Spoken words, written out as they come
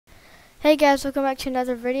Hey guys, welcome back to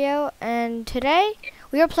another video, and today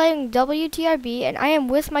we are playing WTRB, and I am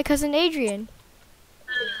with my cousin Adrian.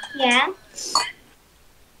 Yeah.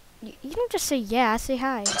 You don't just say yeah, say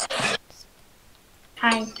hi.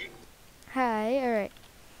 Hi. Hi, alright.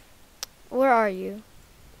 Where are you?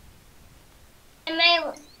 In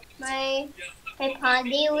my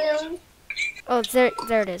party room. Oh, there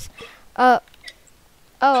it is. Oh,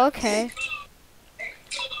 okay.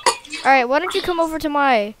 Alright, why don't you come over to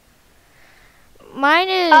mine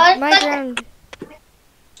is, my ground.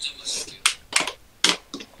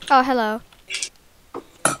 Oh, hello. The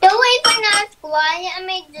way when I was quiet, I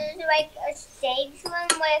made this like a stage room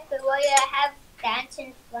where you have dance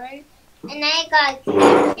and fun. And I got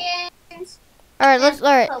kitchens.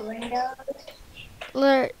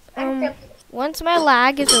 Once my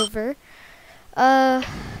lag is over,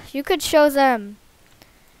 you could show them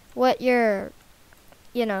what what you built.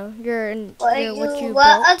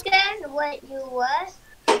 Again? What you what?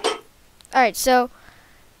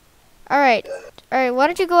 Alright, why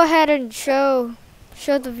don't you go ahead and show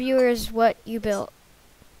the viewers what you built.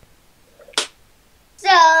 So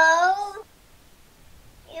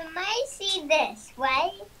you might see this,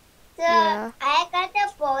 right? So Yeah. I got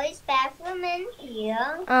the boys' bathroom in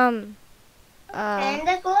here. And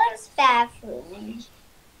the girls' bathroom.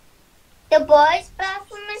 The boys'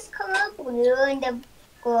 bathroom is color blue and the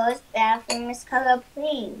girls' bathroom is color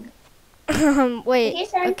pink. wait,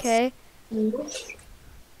 okay.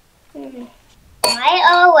 My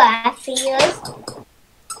old waffles.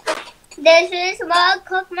 This is where I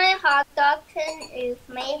cook my hot dogs and eat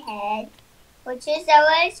my head, which is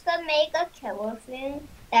always gonna make a killer food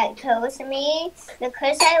that kills me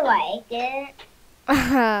because I like it.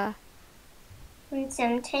 And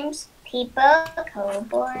sometimes people kill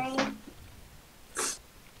boring.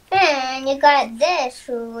 And you got this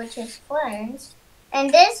food, which is French. And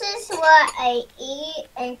this is what I eat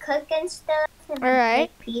and cook and stuff. And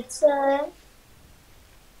Alright. Pizza.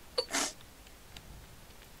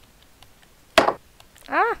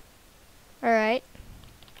 Alright.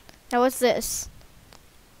 Now what's this?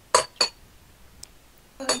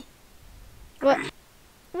 What?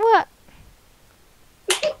 What?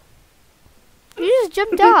 You just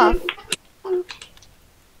jumped off.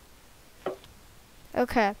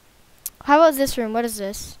 Okay. How about this room? What is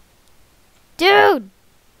this? Dude!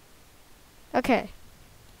 Okay.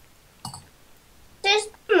 Just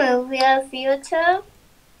move your filter.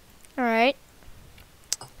 Alright.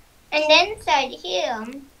 And then inside here,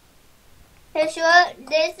 this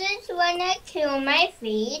is when I kill my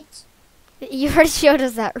feet. You already showed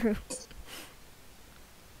us that room.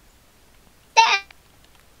 Then,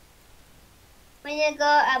 when you go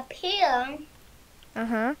up here,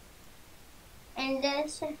 Uh-huh. and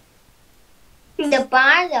this, the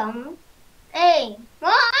bottom. Hey,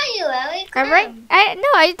 where are you, Ellie? I'm right. No,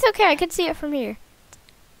 it's okay. I can see it from here.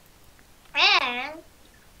 And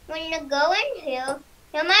when you go in here,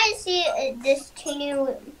 you might see this teeny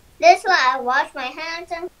room. This is where I wash my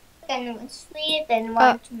hands and sleep and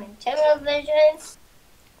watch my television.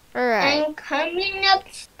 Alright. And coming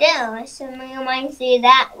upstairs, you might see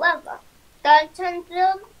that level. That turns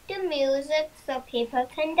up the music so people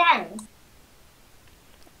can dance.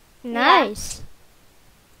 Nice.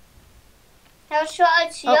 How short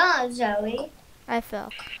is yours, Zoe? I fell.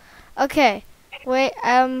 Okay. Wait,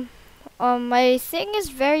 my thing is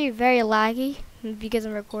very, very laggy because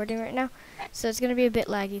I'm recording right now. So it's gonna be a bit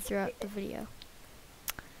laggy throughout the video.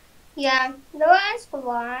 Yeah, don't ask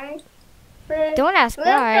why. Don't ask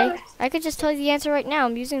why. I could just tell you the answer right now.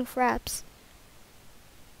 I'm using Fraps.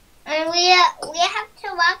 And we have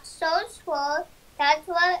to walk so slow. That's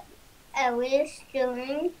what Ellie's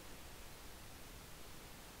doing.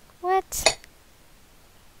 What?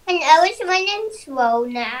 And Ellie's running slow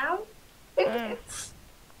now.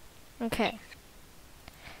 Okay.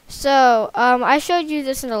 So, I showed you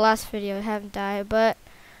this in the last video, haven't I? But,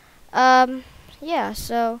 yeah,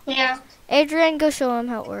 so. Yeah. Adrian, go show him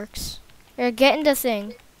how it works. Here, get in the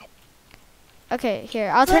thing. Okay,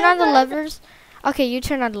 here, I'll turn on the levers. Okay, you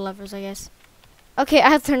turn on the levers, I guess. Okay,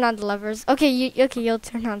 I'll turn on the levers. Okay, you'll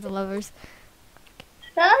turn on the levers.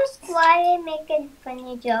 That's why I'm making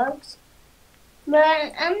funny jokes.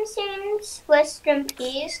 But I'm seeing Swiss and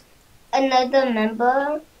Peace, another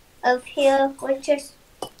member of here, which is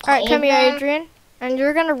Alright, come here, Adrian. And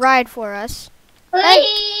you're gonna ride for us. Hey.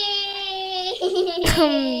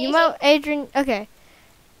 You might, Adrian, okay.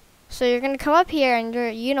 So you're gonna come up here and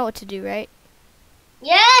you know what to do, right?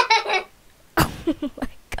 Yeah. Oh my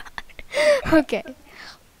god. Okay.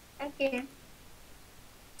 Okay.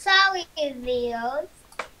 Sorry, videos.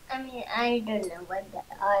 I mean, I don't know what the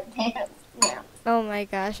are. No. Oh my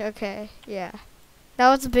gosh, okay, yeah. That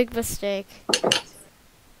was a big mistake.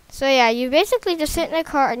 So yeah, you basically just sit in a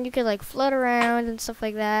car and you can like float around and stuff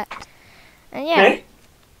like that. And yeah. Hey,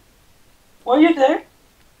 were you there?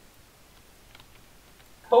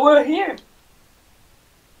 But we're here.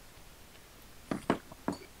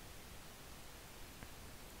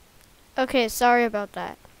 Okay, sorry about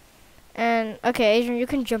that. And okay, Adrian, you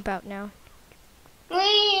can jump out now.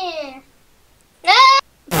 No.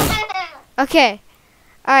 Okay.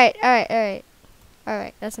 Alright,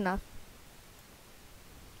 that's enough.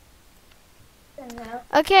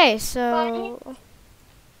 Okay, so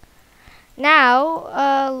now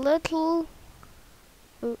a little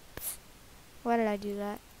oops. Why did I do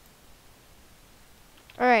that?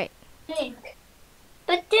 Alright. Potato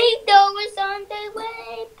is on the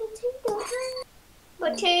way.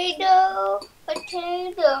 Potato.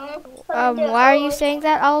 Why are you saying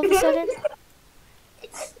that all of a sudden?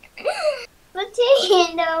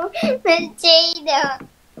 Potato.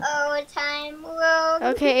 Oh, time road.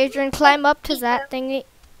 Okay, Adrian, climb up to that thingy.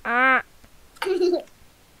 Ah.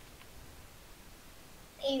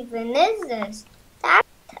 Even is this? That's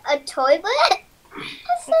a toilet?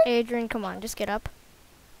 Adrian, come on, just get up.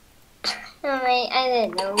 Alright, I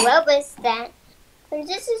don't know. What was that? And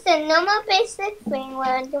this is a normal basic thing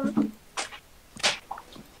where I do.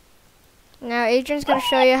 Now Adrian's gonna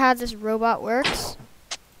show you how this robot works.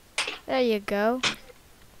 There you go.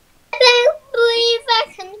 I don't believe I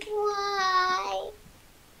can fly.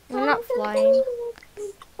 You're not flying.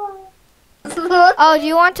 Oh, do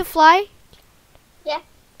you want to fly? Yeah.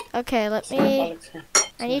 Okay,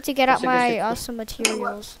 I need to get out my awesome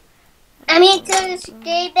materials. I mean, to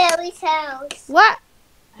Stay Belly's house. What?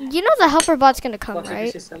 You know the helper bot's gonna come,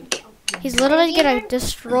 right? He's literally gonna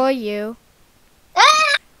destroy you.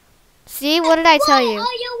 Ah! See, what did I tell you? Why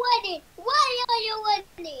are you running? Why are you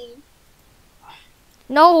running?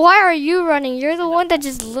 No, why are you running? You're the one that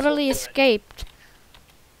just literally escaped.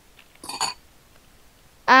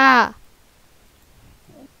 Ah.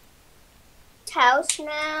 House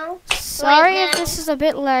now. Sorry Right if now. this is a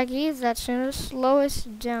bit laggy. That's gonna slow us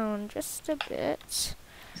down just a bit.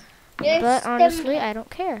 But honestly, I don't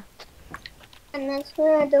care. And that's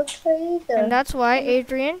where I don't play either. And that's why,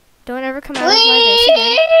 Adrian, don't ever come out of my base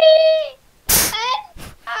again.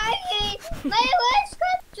 My legs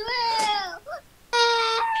got drill.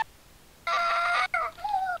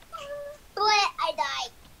 But I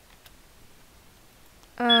died.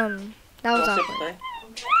 That was awkward.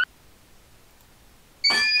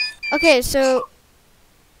 Okay, so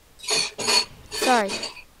sorry.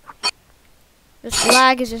 This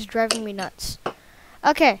lag is just driving me nuts.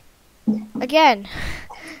 Okay, again.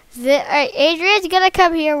 Adrian's gonna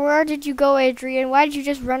come here. Where did you go, Adrian? Why did you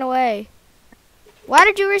just run away? Why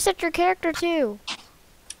did you reset your character too?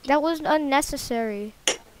 That was unnecessary.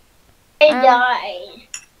 I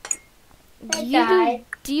died.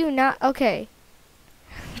 Do you not? Okay.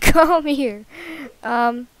 Come here.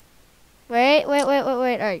 Wait.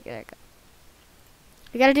 Alright, there you go.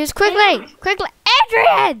 We gotta do this quickly! Quickly!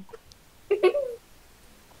 Adrian!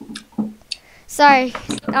 Sorry.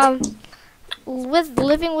 With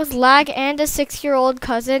living with lag and a 6-year-old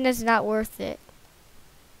cousin is not worth it.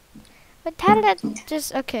 But how did that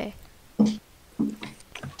just... Okay.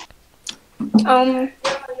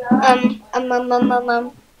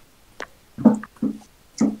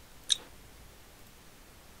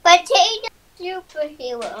 Potato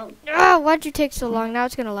superhero. Ah, why'd you take so long? Now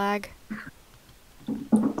it's gonna lag.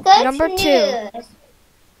 Good Number 2. news.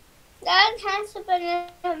 That has been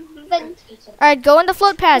Alright, go in the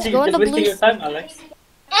float pads. Go in You're the just wasting blue... your time, Alex.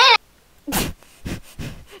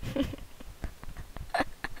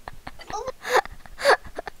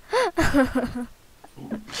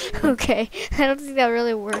 Okay, I don't think that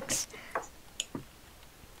really works.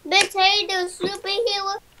 potato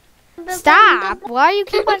superhero. Stop! Why do you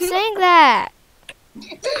keep on saying that?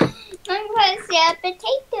 I'm going to say a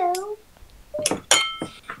potato.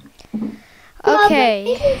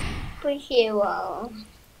 Okay. Superhero.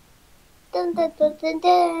 Dun, dun, dun, dun,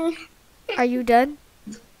 dun. Are you done?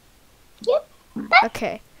 Yep.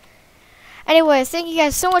 Okay. Anyways, thank you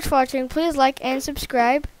guys so much for watching. Please like and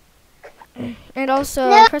subscribe. And also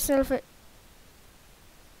press the notification.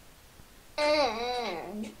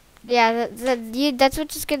 Yeah, that's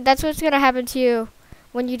what's gonna happen to you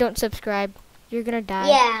when you don't subscribe. You're gonna die.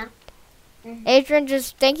 Yeah. Adrian,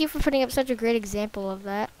 just thank you for putting up such a great example of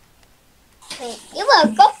that. You're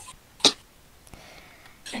welcome.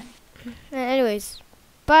 Anyways,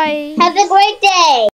 bye. Have a great day.